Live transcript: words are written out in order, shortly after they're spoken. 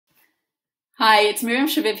Hi, it's Miriam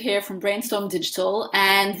Shaviv here from Brainstorm Digital,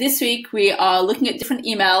 and this week we are looking at different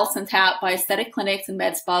emails sent out by aesthetic clinics and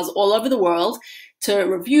med spas all over the world to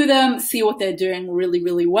review them, see what they're doing really,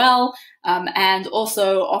 really well, and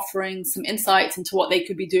also offering some insights into what they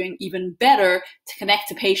could be doing even better to connect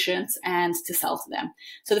to patients and to sell to them.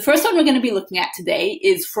 So the first one we're going to be looking at today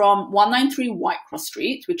is from 193 Whitecross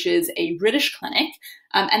Street, which is a British clinic.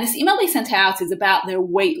 And this email they sent out is about their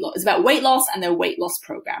weight loss, and their weight loss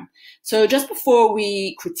program. So just before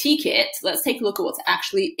we critique it, let's take a look at what's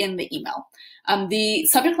actually in the email. The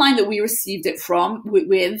subject line that we received it from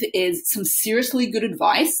with is some seriously good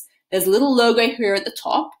advice. There's a little logo here at the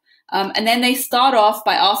top. And then they start off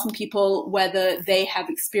by asking people whether they have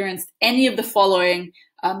experienced any of the following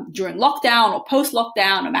during lockdown or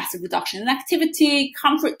post-lockdown: a massive reduction in activity,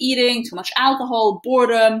 comfort eating, too much alcohol,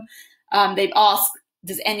 boredom. They've asked,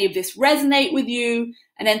 does any of this resonate with you?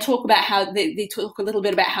 And then talk about how they talk a little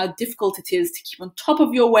bit about how difficult it is to keep on top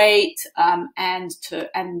of your weight, and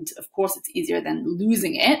of course it's easier than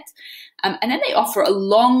losing it. And then they offer a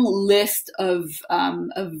long list of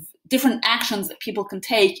different actions that people can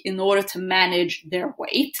take in order to manage their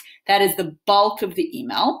weight. That is the bulk of the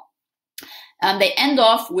email. They end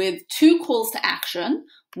off with two calls to action,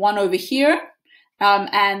 one over here,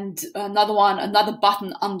 and another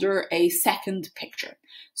button under a second picture.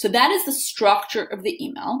 So that is the structure of the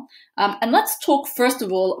email. And let's talk first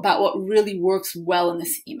of all about what really works well in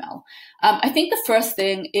this email. I think the first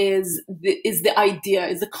thing is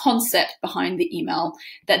the concept behind the email,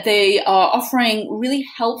 that they are offering really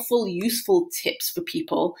helpful, useful tips for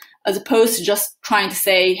people, as opposed to just trying to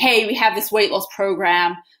say, hey, we have this weight loss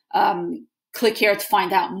program, click here to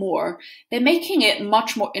find out more. They're making it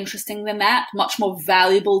much more interesting than that, much more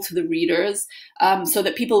valuable to the readers, so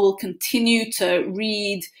that people will continue to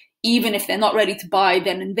read even if they're not ready to buy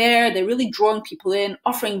then and there. They're really drawing people in,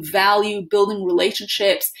 offering value, building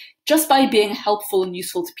relationships just by being helpful and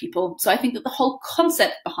useful to people. So I think that the whole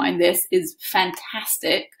concept behind this is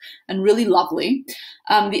fantastic and really lovely.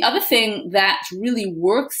 The other thing that really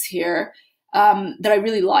works here, that I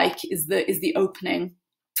really like, is the opening.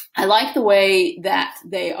 I like the way that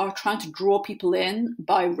they are trying to draw people in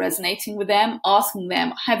by resonating with them, asking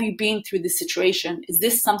them, have you been through this situation? Is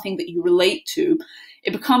this something that you relate to?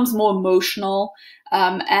 It becomes more emotional,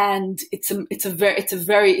 and it's a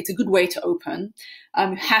good way to open.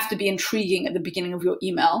 You have to be intriguing at the beginning of your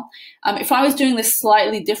email. If I was doing this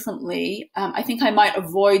slightly differently, I think I might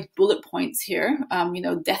avoid bullet points here.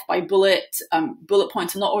 Death by bullet. Bullet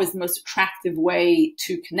points are not always the most attractive way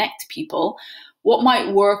to connect people. What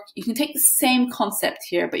might work, you can take the same concept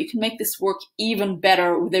here, but you can make this work even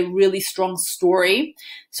better with a really strong story.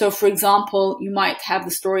 So for example, you might have the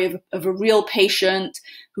story of a real patient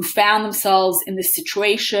who found themselves in this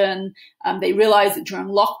situation. They realized that during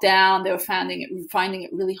lockdown, they were finding it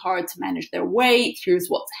really hard to manage their weight. Here's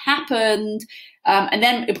what's happened. And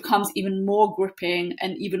then it becomes even more gripping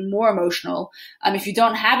and even more emotional. If you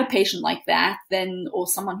don't have a patient like that, or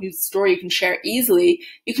someone whose story you can share easily,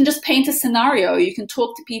 you can just paint a scenario. You can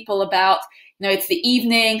talk to people about, it's the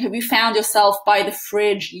evening. Have you found yourself by the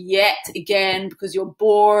fridge yet again because you're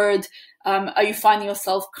bored? Are you finding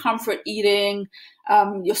yourself comfort eating?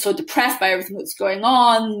 You're so depressed by everything that's going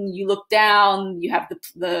on. You look down, you have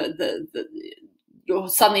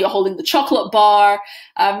you're holding the chocolate bar.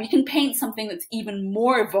 You can paint something that's even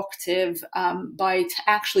more evocative by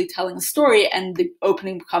actually telling a story, and the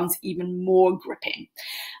opening becomes even more gripping.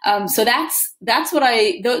 So that's those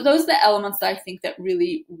are the elements that I think that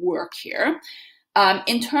really work here.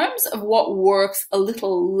 In terms of what works a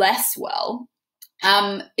little less well,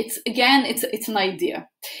 it's an idea.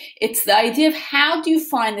 It's the idea of how do you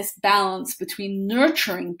find this balance between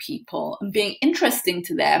nurturing people and being interesting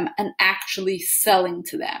to them and actually selling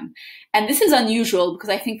to them. And this is unusual because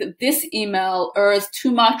I think that this email errs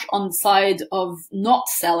too much on the side of not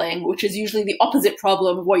selling, which is usually the opposite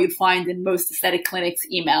problem of what you'd find in most aesthetic clinics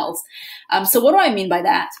emails. So what do I mean by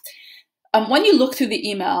that? When you look through the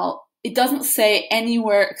email, it doesn't say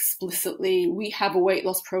anywhere explicitly, we have a weight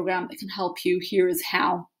loss program that can help you, here is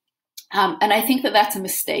how. And I think that that's a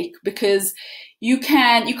mistake, because you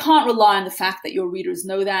can't rely on the fact that your readers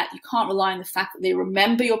know that. You can't rely on the fact that they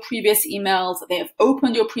remember your previous emails, that they have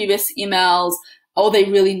opened your previous emails, or they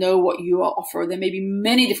really know what you offer. There may be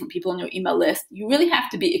many different people on your email list. You really have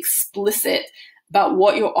to be explicit about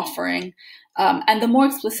what you're offering. And the more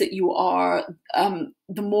explicit you are,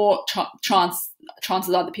 the more chances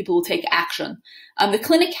are that people will take action. The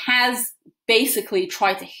clinic has basically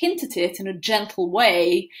tried to hint at it in a gentle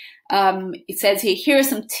way, It says here are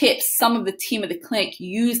some tips some of the team at the clinic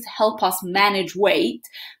use to help us manage weight.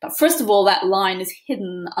 But first of all, that line is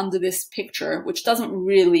hidden under this picture, which doesn't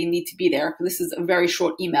really need to be there because this is a very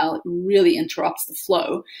short email. It really interrupts the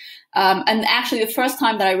flow. And actually, the first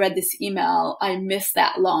time that I read this email, I missed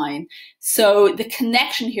that line. So the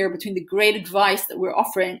connection here between the great advice that we're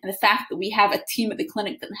offering and the fact that we have a team at the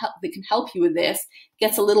clinic that can help you with this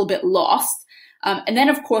gets a little bit lost. And then,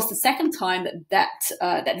 of course, the second time that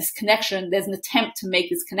this connection, there's an attempt to make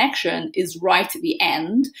this connection, is right at the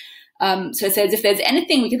end. So it says, if there's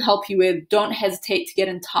anything we can help you with, don't hesitate to get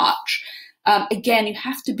in touch. Again, you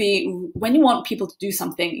have to be, when you want people to do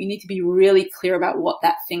something, you need to be really clear about what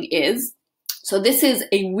that thing is. So this is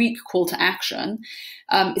a weak call to action.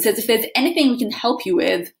 It says, if there's anything we can help you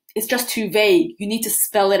with, it's just too vague. You need to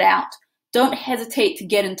spell it out. Don't hesitate to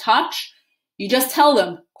get in touch. You just tell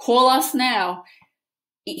them, call us now.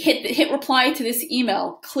 Hit reply to this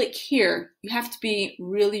email. Click here. You have to be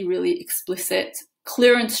really, really explicit,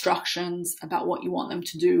 clear instructions about what you want them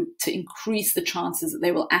to do to increase the chances that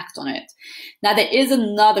they will act on it. Now, there is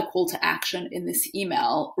another call to action in this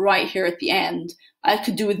email right here at the end. I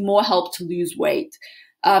could do with more help to lose weight.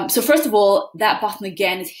 So first of all, that button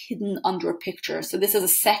again is hidden under a picture. So this is a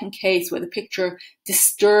second case where the picture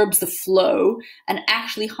disturbs the flow and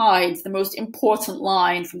actually hides the most important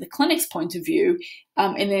line from the clinic's point of view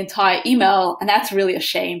in the entire email. And that's really a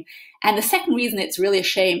shame. And the second reason it's really a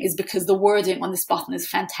shame is because the wording on this button is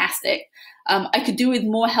fantastic. I could do with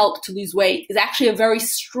more help to lose weight is actually a very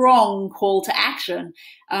strong call to action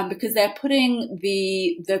because they're putting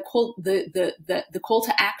the call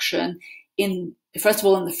to action in, first of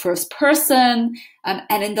all, in the first person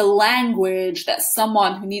and in the language that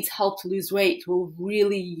someone who needs help to lose weight will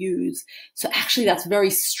really use. So actually that's very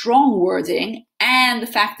strong wording. And the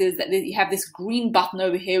fact is that you have this green button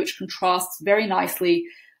over here, which contrasts very nicely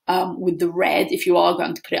with the red if you are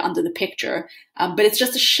going to put it under the picture. But it's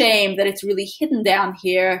just a shame that it's really hidden down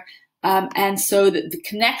here. And so that the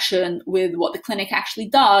connection with what the clinic actually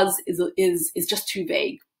does is just too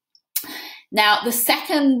vague. Now, the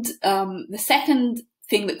second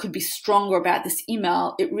thing that could be stronger about this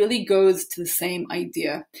email, it really goes to the same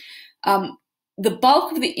idea. The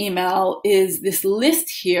bulk of the email is this list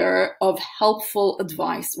here of helpful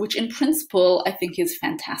advice, which in principle, I think is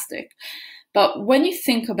fantastic. But when you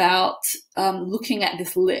think about looking at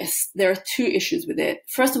this list, there are two issues with it.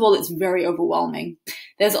 First of all, it's very overwhelming.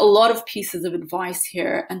 There's a lot of pieces of advice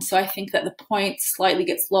here. And so I think that the point slightly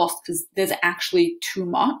gets lost because there's actually too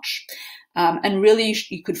much. And really,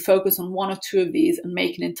 you could focus on one or two of these and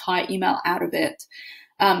make an entire email out of it.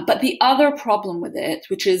 But the other problem with it,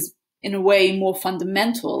 which is in a way more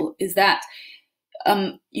fundamental, is that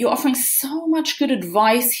you're offering so much good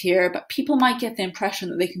advice here, but people might get the impression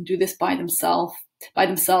that they can do this by themselves.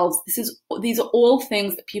 These are all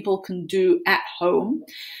things that people can do at home.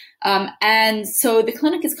 And so the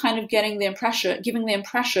clinic is kind of giving the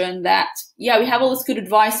impression that, yeah, we have all this good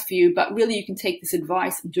advice for you, but really you can take this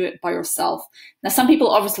advice and do it by yourself. Now, some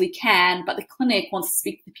people obviously can, but the clinic wants to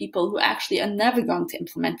speak to people who actually are never going to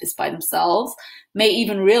implement this by themselves, may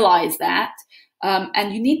even realize that.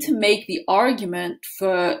 And you need to make the argument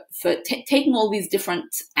for taking all these different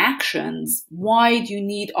actions. Why do you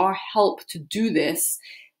need our help to do this?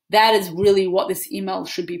 That is really what this email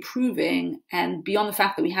should be proving. And beyond the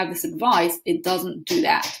fact that we have this advice, it doesn't do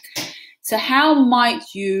that. So how might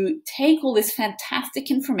you take all this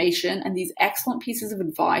fantastic information and these excellent pieces of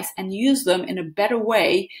advice and use them in a better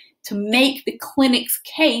way to make the clinic's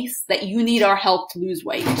case that you need our help to lose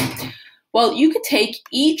weight? Well, you could take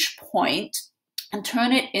each point and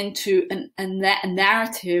turn it into a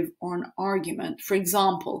narrative or an argument. For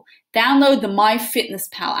example, download the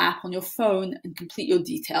MyFitnessPal app on your phone and complete your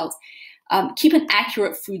details. Keep an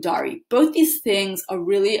accurate food diary. Both these things are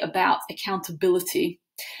really about accountability.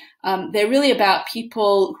 They're really about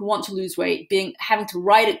people who want to lose weight having to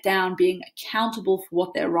write it down, being accountable for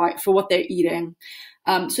what they're eating.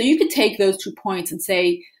 So you could take those 2 points and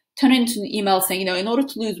turn it into an email saying, in order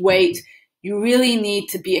to lose weight, you really need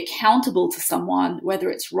to be accountable to someone, whether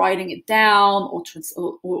it's writing it down or to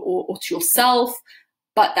yourself,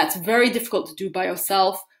 but that's very difficult to do by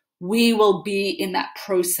yourself. We will be in that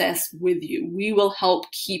process with you. We will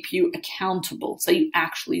help keep you accountable so you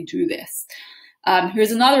actually do this. Here's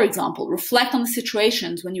another example. Reflect on the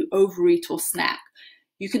situations when you overeat or snack.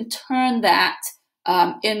 You can turn that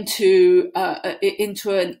into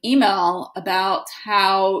an email about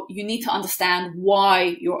how you need to understand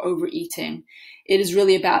why you're overeating. It is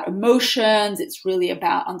really about emotions. It's really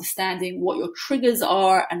about understanding what your triggers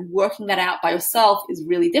are, and working that out by yourself is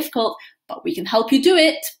really difficult, but we can help you do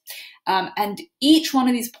it. And each one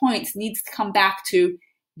of these points needs to come back to,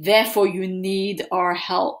 therefore you need our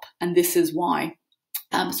help, and this is why.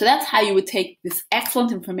 So that's how you would take this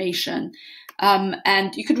excellent information,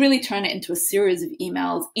 and you could really turn it into a series of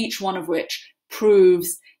emails, each one of which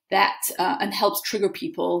proves that and helps trigger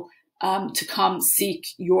people to come seek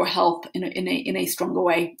your help in a stronger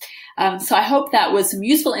way. So I hope that was some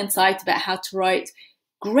useful insight about how to write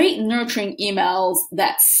great nurturing emails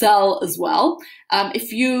that sell as well.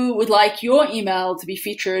 If you would like your email to be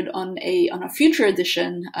featured on a future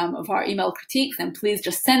edition of our email critique, then please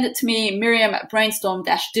just send it to me,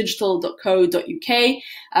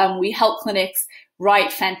 Miriam@brainstorm-digital.co.uk. We help clinics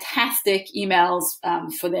write fantastic emails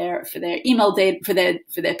for their email data, for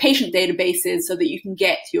their patient databases, so that you can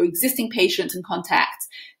get your existing patients and contacts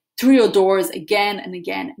through your doors again and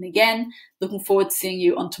again and again. Looking forward to seeing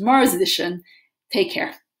you on tomorrow's edition. Take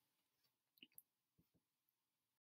care.